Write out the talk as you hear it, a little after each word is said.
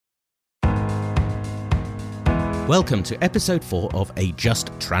Welcome to episode 4 of A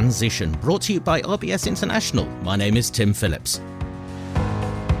Just Transition, brought to you by RBS International. My name is Tim Phillips.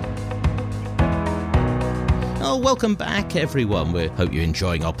 Welcome back, everyone. We hope you're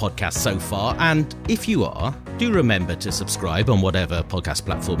enjoying our podcast so far. And if you are, do remember to subscribe on whatever podcast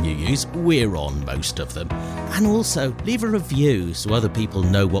platform you use. We're on most of them. And also, leave a review so other people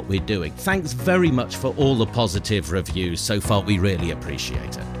know what we're doing. Thanks very much for all the positive reviews so far. We really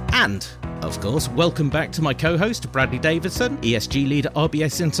appreciate it. And, of course, welcome back to my co-host, Bradley Davidson, ESG lead at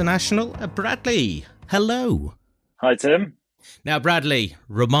RBS International. Bradley, hello. Hi, Tim. Now, Bradley,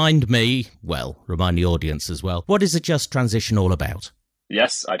 remind the audience as well, what is A Just Transition all about?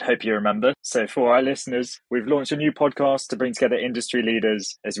 Yes, I'd hope you remember. So for our listeners, we've launched a new podcast to bring together industry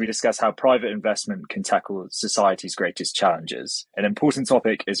leaders as we discuss how private investment can tackle society's greatest challenges, an important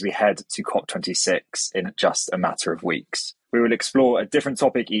topic as we head to COP26 in just a matter of weeks. We will explore a different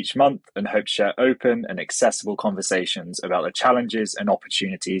topic each month and hope to share open and accessible conversations about the challenges and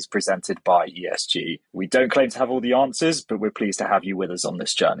opportunities presented by ESG. We don't claim to have all the answers, but we're pleased to have you with us on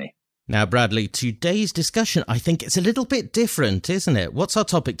this journey. Now, Bradley, today's discussion, I think it's a little bit different, isn't it? What's our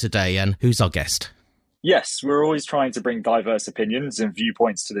topic today and who's our guest? Yes, we're always trying to bring diverse opinions and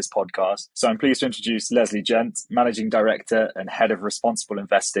viewpoints to this podcast. So I'm pleased to introduce Leslie Gent, Managing Director and Head of Responsible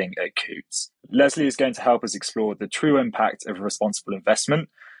Investing at Coutts. Leslie is going to help us explore the true impact of responsible investment,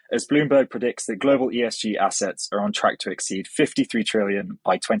 as Bloomberg predicts that global ESG assets are on track to exceed 53 trillion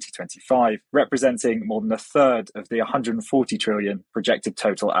by 2025, representing more than a third of the 140 trillion projected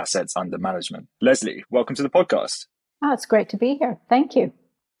total assets under management. Leslie, welcome to the podcast. Oh, it's great to be here. Thank you.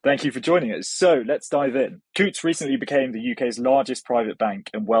 Thank you for joining us. So let's dive in. Coutts recently became the UK's largest private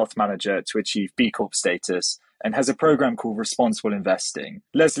bank and wealth manager to achieve B Corp status and has a program called Responsible Investing.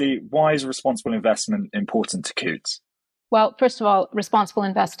 Leslie, why is responsible investment important to Coutts? Well, first of all, responsible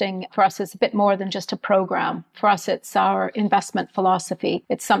investing for us is a bit more than just a program. For us, it's our investment philosophy.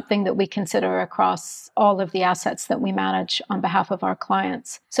 It's something that we consider across all of the assets that we manage on behalf of our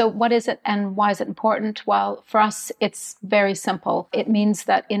clients. So what is it and why is it important? Well, for us, it's very simple. It means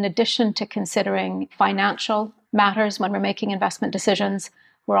that in addition to considering financial matters when we're making investment decisions,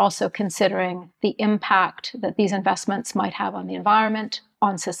 we're also considering the impact that these investments might have on the environment,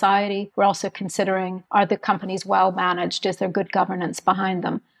 on society. We're also considering, are the companies well managed? Is there good governance behind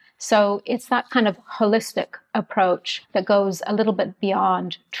them? So it's that kind of holistic approach that goes a little bit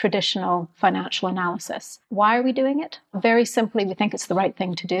beyond traditional financial analysis. Why are we doing it? Very simply, we think it's the right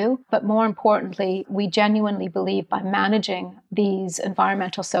thing to do. But more importantly, we genuinely believe by managing these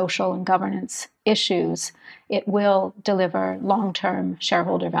environmental, social, and governance issues, it will deliver long-term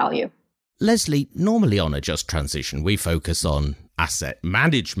shareholder value. Leslie, normally on A Just Transition, we focus on asset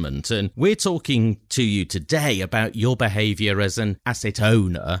management, and we're talking to you today about your behaviour as an asset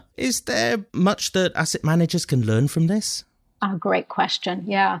owner. Is there much that asset managers can learn from this? Great question.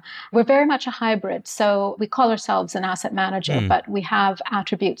 Yeah. We're very much a hybrid. So we call ourselves an asset manager, but we have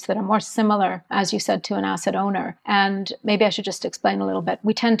attributes that are more similar, as you said, to an asset owner. And maybe I should just explain a little bit.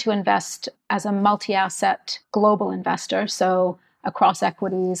 We tend to invest as a multi-asset global investor. So across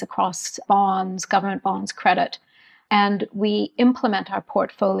equities, across bonds, government bonds, credit. And we implement our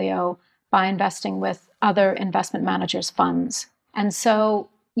portfolio by investing with other investment managers' funds. And so,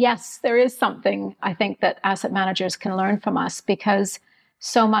 yes, there is something I think that asset managers can learn from us, because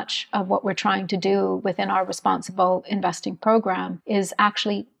so much of what we're trying to do within our responsible investing program is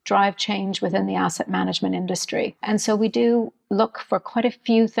actually drive change within the asset management industry. And so we do look for quite a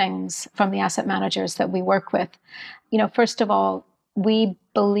few things from the asset managers that we work with. First of all, we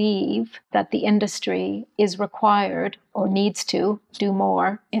believe that the industry is required or needs to do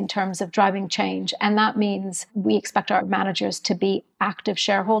more in terms of driving change. And that means we expect our managers to be active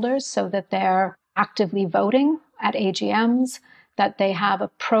shareholders so that they're actively voting at AGMs, that they have a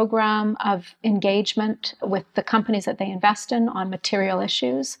program of engagement with the companies that they invest in on material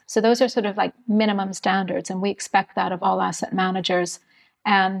issues. So those are sort of like minimum standards, and we expect that of all asset managers.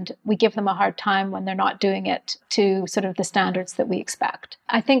 And we give them a hard time when they're not doing it to sort of the standards that we expect.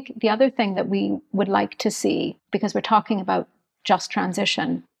 I think the other thing that we would like to see, because we're talking about just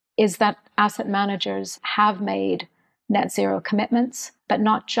transition, is that asset managers have made net zero commitments, but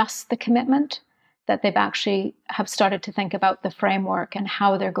not just the commitment, that they've actually have started to think about the framework and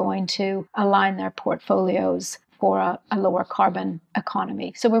how they're going to align their portfolios for a lower carbon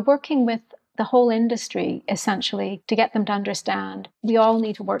economy. So we're working with the whole industry, essentially, to get them to understand we all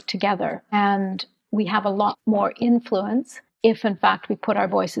need to work together, and we have a lot more influence if, in fact, we put our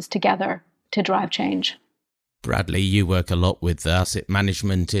voices together to drive change. Bradley, you work a lot with the asset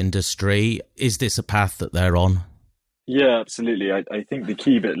management industry. Is this a path that they're on? Yeah, absolutely. I think the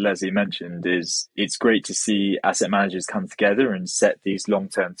key bit Leslie mentioned is it's great to see asset managers come together and set these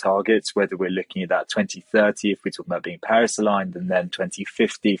long-term targets, whether we're looking at that 2030, if we're talking about being Paris aligned, and then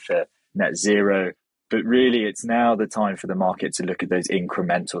 2050 for net zero. But really, it's now the time for the market to look at those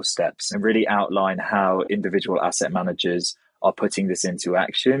incremental steps and really outline how individual asset managers are putting this into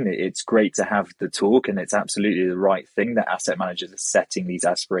action. It's great to have the talk, and it's absolutely the right thing that asset managers are setting these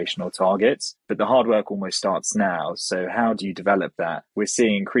aspirational targets. But the hard work almost starts now. So how do you develop that? We're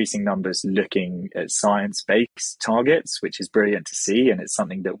seeing increasing numbers looking at science-based targets, which is brilliant to see. And it's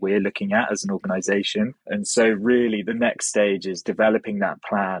something that we're looking at as an organization. And so really the next stage is developing that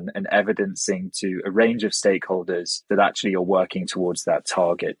plan and evidencing to a range of stakeholders that actually you're working towards that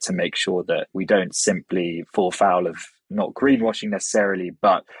target to make sure that we don't simply fall foul of not greenwashing necessarily,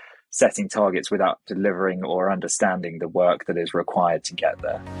 but setting targets without delivering or understanding the work that is required to get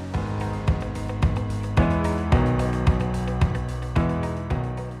there.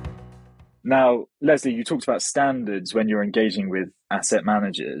 Now, Leslie, you talked about standards when you're engaging with asset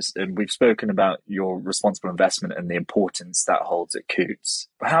managers, and we've spoken about your responsible investment and the importance that holds at Coutts.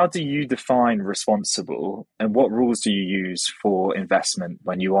 How do you define responsible, and what rules do you use for investment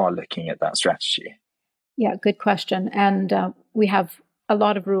when you are looking at that strategy? Yeah, good question. And we have a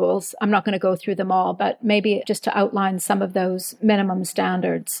lot of rules. I'm not going to go through them all, but maybe just to outline some of those minimum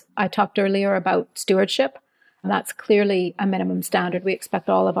standards. I talked earlier about stewardship. That's clearly a minimum standard. We expect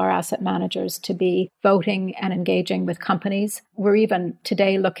all of our asset managers to be voting and engaging with companies. We're even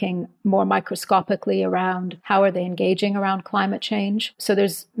today looking more microscopically around how are they engaging around climate change. So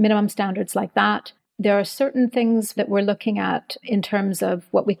there's minimum standards like that. There are certain things that we're looking at in terms of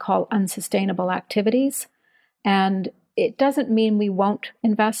what we call unsustainable activities. And it doesn't mean we won't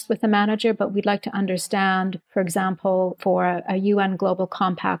invest with the manager, but we'd like to understand, for example, for a UN Global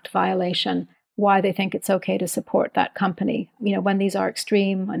Compact violation, why they think it's okay to support that company. You know, when these are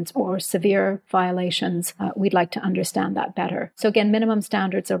extreme or severe violations, we'd like to understand that better. So again, minimum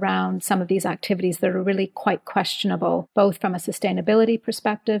standards around some of these activities that are really quite questionable, both from a sustainability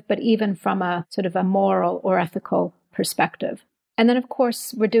perspective, but even from a sort of a moral or ethical perspective. And then, of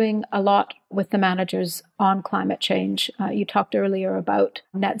course, we're doing a lot with the managers on climate change. You talked earlier about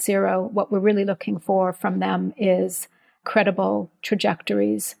net zero. What we're really looking for from them is credible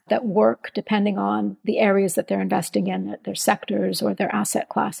trajectories that work depending on the areas that they're investing in, their sectors or their asset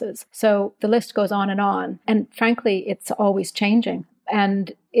classes. So the list goes on. And frankly, it's always changing.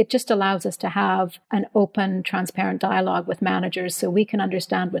 And it just allows us to have an open, transparent dialogue with managers so we can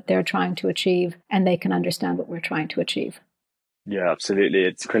understand what they're trying to achieve and they can understand what we're trying to achieve. Yeah, absolutely.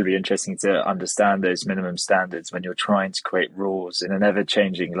 It's incredibly interesting to understand those minimum standards when you're trying to create rules in an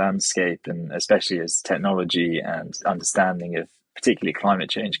ever-changing landscape, and especially as technology and understanding of particularly climate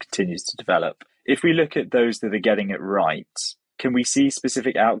change continues to develop. If we look at those that are getting it right, can we see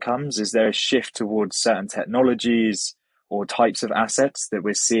specific outcomes? Is there a shift towards certain technologies or types of assets that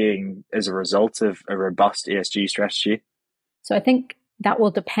we're seeing as a result of a robust ESG strategy? So I think that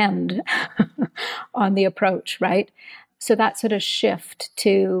will depend on the approach, right? So that sort of shift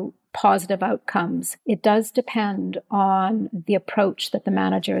to positive outcomes, it does depend on the approach that the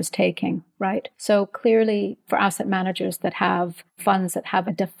manager is taking, right? So clearly for asset managers that have funds that have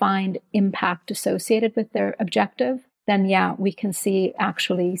a defined impact associated with their objective, then yeah, we can see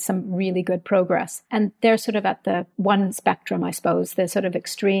actually some really good progress. And they're sort of at the one spectrum, I suppose, the sort of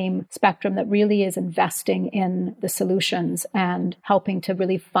extreme spectrum that really is investing in the solutions and helping to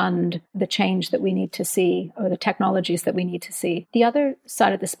really fund the change that we need to see or the technologies that we need to see. The other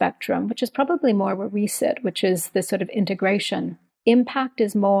side of the spectrum, which is probably more where we sit, which is the sort of integration. Impact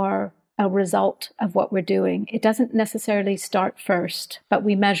is more a result of what we're doing. It doesn't necessarily start first, but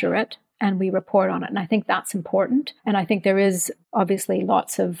we measure it and we report on it. And I think that's important. And I think there is obviously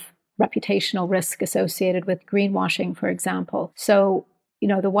lots of reputational risk associated with greenwashing, for example. So, you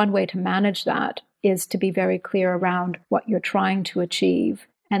know, the one way to manage that is to be very clear around what you're trying to achieve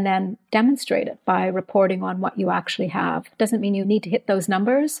and then demonstrate it by reporting on what you actually have. Doesn't mean you need to hit those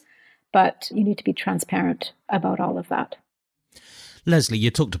numbers, but you need to be transparent about all of that. Leslie, you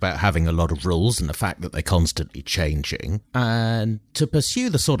talked about having a lot of rules and the fact that they're constantly changing. And to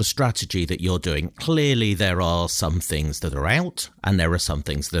pursue the sort of strategy that you're doing, clearly there are some things that are out and there are some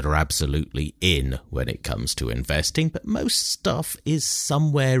things that are absolutely in when it comes to investing, but most stuff is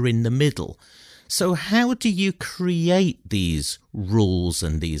somewhere in the middle. So how do you create these rules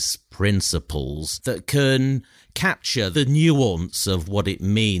and these principles that can capture the nuance of what it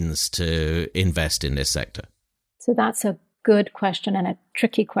means to invest in this sector? So that's a good question and a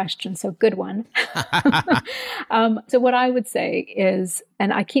tricky question. So good one. So what I would say is,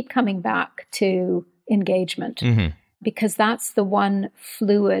 and I keep coming back to engagement. Mm-hmm. because that's the one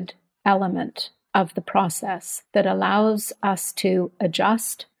fluid element of the process that allows us to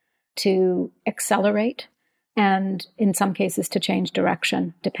adjust, to accelerate, and in some cases to change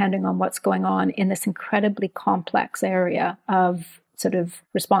direction, depending on what's going on in this incredibly complex area of sort of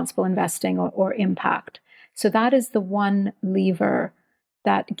responsible investing or impact. So that is the one lever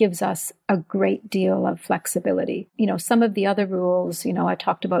that gives us a great deal of flexibility. Some of the other rules, I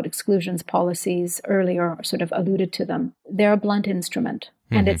talked about exclusions policies earlier, or sort of alluded to them. They're a blunt instrument.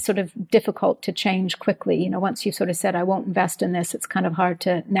 And it's sort of difficult to change quickly. Once you've sort of said, I won't invest in this, it's kind of hard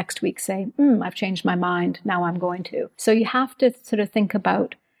to next week say, I've changed my mind, now I'm going to. So you have to sort of think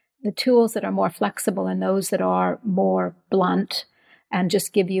about the tools that are more flexible and those that are more blunt and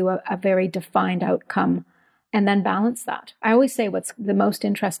just give you a very defined outcome, and then balance that. I always say what's the most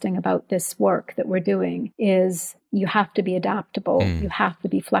interesting about this work that we're doing is you have to be adaptable, you have to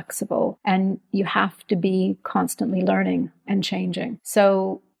be flexible, and you have to be constantly learning and changing.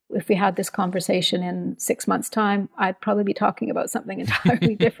 So if we had this conversation in 6 months' time, I'd probably be talking about something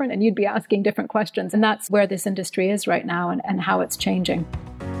entirely different, and you'd be asking different questions. And that's where this industry is right now and how it's changing.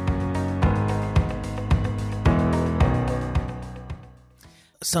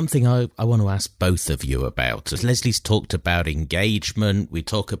 Something I want to ask both of you about. As Leslie's talked about engagement, we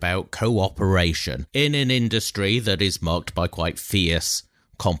talk about cooperation in an industry that is marked by quite fierce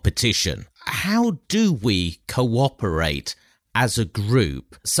competition. How do we cooperate as a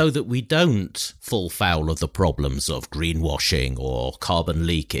group so that we don't fall foul of the problems of greenwashing or carbon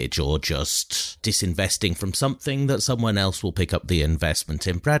leakage or just disinvesting from something that someone else will pick up the investment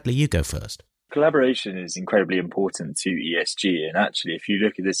in? Bradley, you go first. Collaboration is incredibly important to ESG. And actually, if you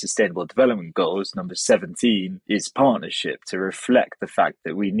look at the Sustainable Development Goals, number 17 is partnership, to reflect the fact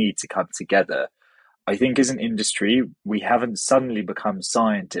that we need to come together. I think as an industry, we haven't suddenly become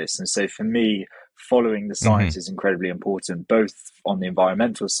scientists. And so for me, following the science is incredibly important, both on the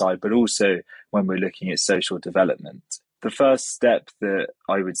environmental side, but also when we're looking at social development. The first step that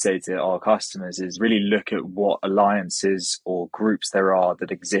I would say to our customers is really look at what alliances or groups there are that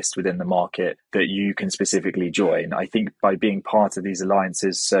exist within the market that you can specifically join. I think by being part of these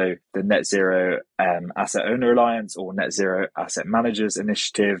alliances, so the Net Zero Asset Owner Alliance or Net Zero Asset Managers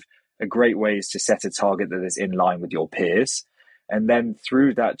Initiative, a great way is to set a target that is in line with your peers. And then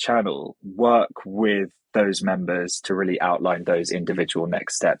through that channel, work with those members to really outline those individual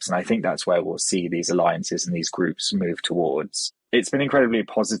next steps. And I think that's where we'll see these alliances and these groups move towards. It's been incredibly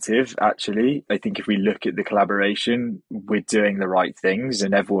positive, actually. I think if we look at the collaboration, we're doing the right things,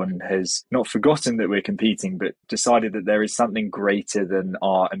 and everyone has not forgotten that we're competing, but decided that there is something greater than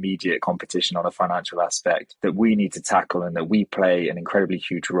our immediate competition on a financial aspect that we need to tackle and that we play an incredibly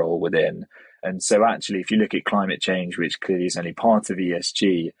huge role within. And so actually, if you look at climate change, which clearly is only part of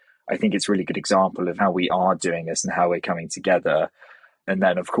ESG, I think it's a really good example of how we are doing this and how we're coming together. And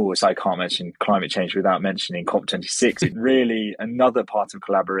then, of course, I can't mention climate change without mentioning COP26. It's really another part of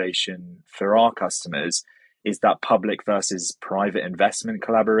collaboration for our customers is that public versus private investment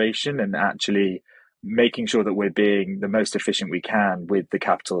collaboration, and actually making sure that we're being the most efficient we can with the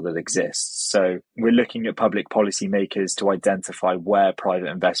capital that exists. So we're looking at public policymakers to identify where private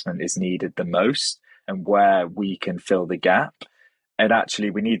investment is needed the most and where we can fill the gap. And actually,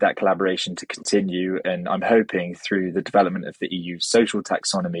 we need that collaboration to continue. And I'm hoping through the development of the EU social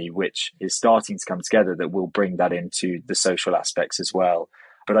taxonomy, which is starting to come together, that we'll bring that into the social aspects as well.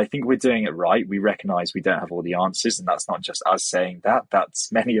 But I think we're doing it right. We recognize we don't have all the answers, and that's not just us saying that.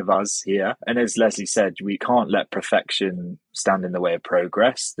 That's many of us here. And as Leslie said, we can't let perfection stand in the way of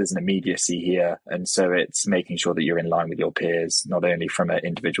progress. There's an immediacy here. And so it's making sure that you're in line with your peers, not only from an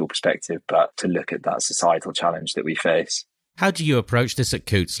individual perspective, but to look at that societal challenge that we face. How do you approach this at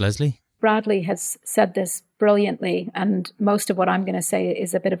Coutts, Leslie? Bradley has said this brilliantly, and most of what I'm going to say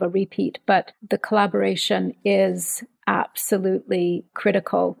is a bit of a repeat, but the collaboration is absolutely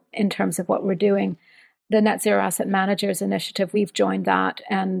critical in terms of what we're doing. The Net Zero Asset Managers Initiative, we've joined that,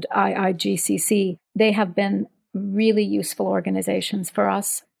 and IIGCC, they have been really useful organizations for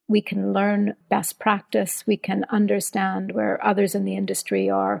us. We can learn best practice. We can understand where others in the industry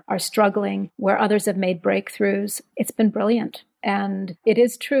are struggling, where others have made breakthroughs. It's been brilliant. And it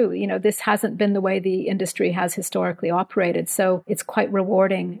is true, this hasn't been the way the industry has historically operated. So it's quite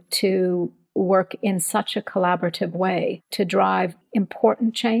rewarding to work in such a collaborative way to drive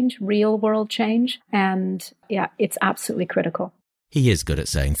important change, real world change. And yeah, it's absolutely critical. He is good at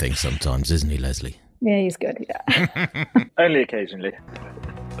saying things sometimes, isn't he, Leslie? Yeah, he's good. Yeah. Only occasionally.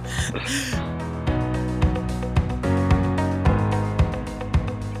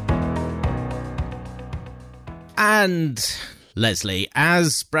 And Leslie,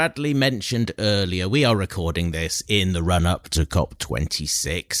 as Bradley mentioned earlier, we are recording this in the run-up to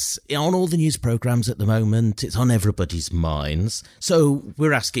COP26. On all the news programmes at the moment, it's on everybody's minds. So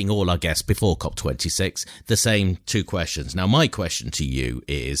we're asking all our guests before COP26 the same two questions. Now, my question to you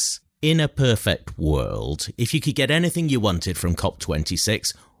is, in a perfect world, if you could get anything you wanted from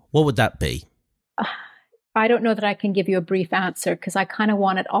COP26, what would that be? I don't know that I can give you a brief answer because I kind of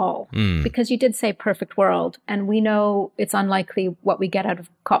want it all. Because you did say perfect world, and we know it's unlikely what we get out of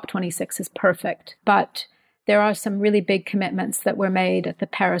COP26 is perfect. But there are some really big commitments that were made at the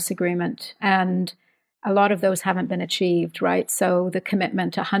Paris Agreement, and a lot of those haven't been achieved, right? So the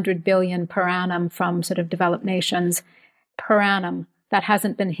commitment, 100 billion per annum from sort of developed nations per annum, that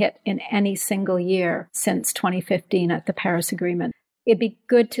hasn't been hit in any single year since 2015 at the Paris Agreement. It'd be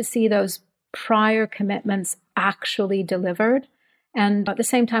good to see those prior commitments actually delivered. And at the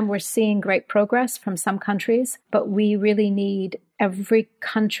same time, we're seeing great progress from some countries, but we really need every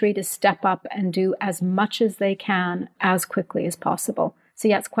country to step up and do as much as they can as quickly as possible. So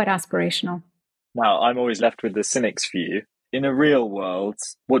yeah, it's quite aspirational. Now, I'm always left with the cynic's view. In a real world,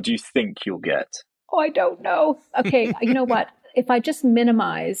 what do you think you'll get? Oh, I don't know. Okay, you know what? If I just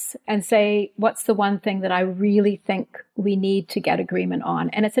minimize and say, what's the one thing that I really think we need to get agreement on?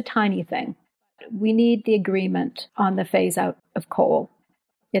 And it's a tiny thing. We need the agreement on the phase out of coal.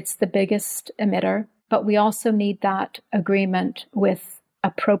 It's the biggest emitter, but we also need that agreement with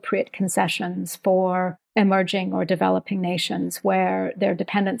appropriate concessions for emerging or developing nations where their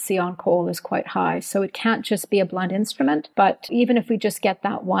dependency on coal is quite high. So it can't just be a blunt instrument, but even if we just get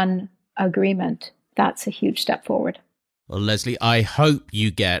that one agreement, that's a huge step forward. Well, Leslie, I hope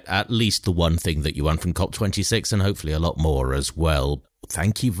you get at least the one thing that you want from COP26 and hopefully a lot more as well.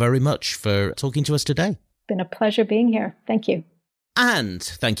 Thank you very much for talking to us today. It's been a pleasure being here. Thank you. And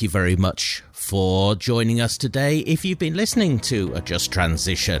thank you very much for joining us today. If you've been listening to A Just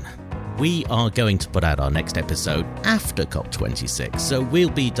Transition, we are going to put out our next episode after COP26. So we'll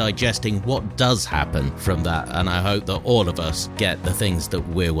be digesting what does happen from that. And I hope that all of us get the things that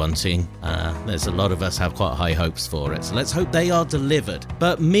we're wanting. There's a lot of us have quite high hopes for it. So let's hope they are delivered.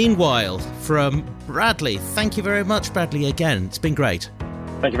 But meanwhile, from Bradley, thank you very much, Bradley, again. It's been great.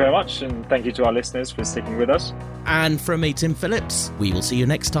 Thank you very much. And thank you to our listeners for sticking with us. And from me, Tim Phillips, we will see you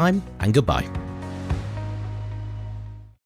next time, and goodbye.